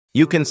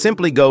You can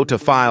simply go to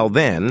File,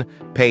 then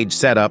Page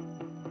Setup,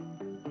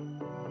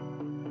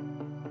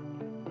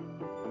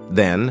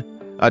 then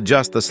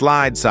adjust the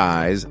slide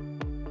size,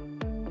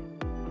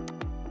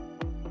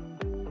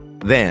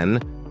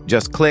 then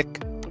just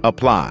click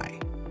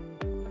Apply.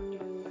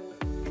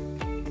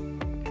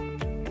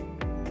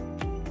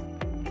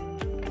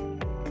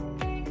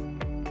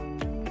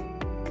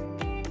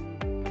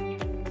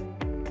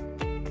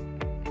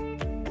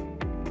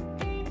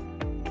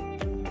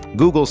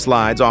 Google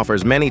Slides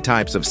offers many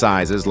types of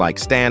sizes like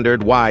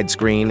standard,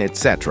 widescreen,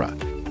 etc.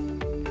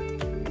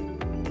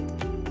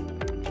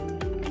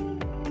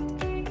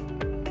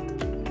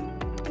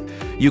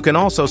 You can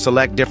also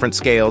select different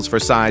scales for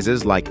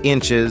sizes like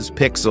inches,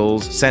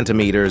 pixels,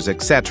 centimeters,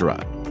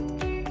 etc.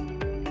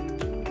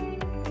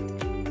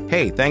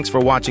 Hey, thanks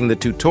for watching the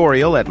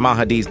tutorial at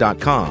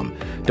Mahadees.com.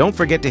 Don't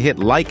forget to hit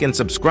like and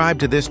subscribe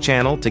to this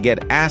channel to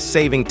get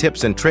ass-saving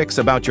tips and tricks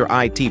about your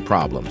IT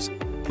problems.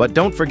 But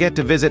don't forget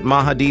to visit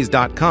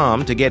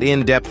Mahadees.com to get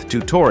in-depth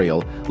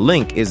tutorial.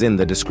 Link is in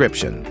the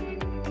description.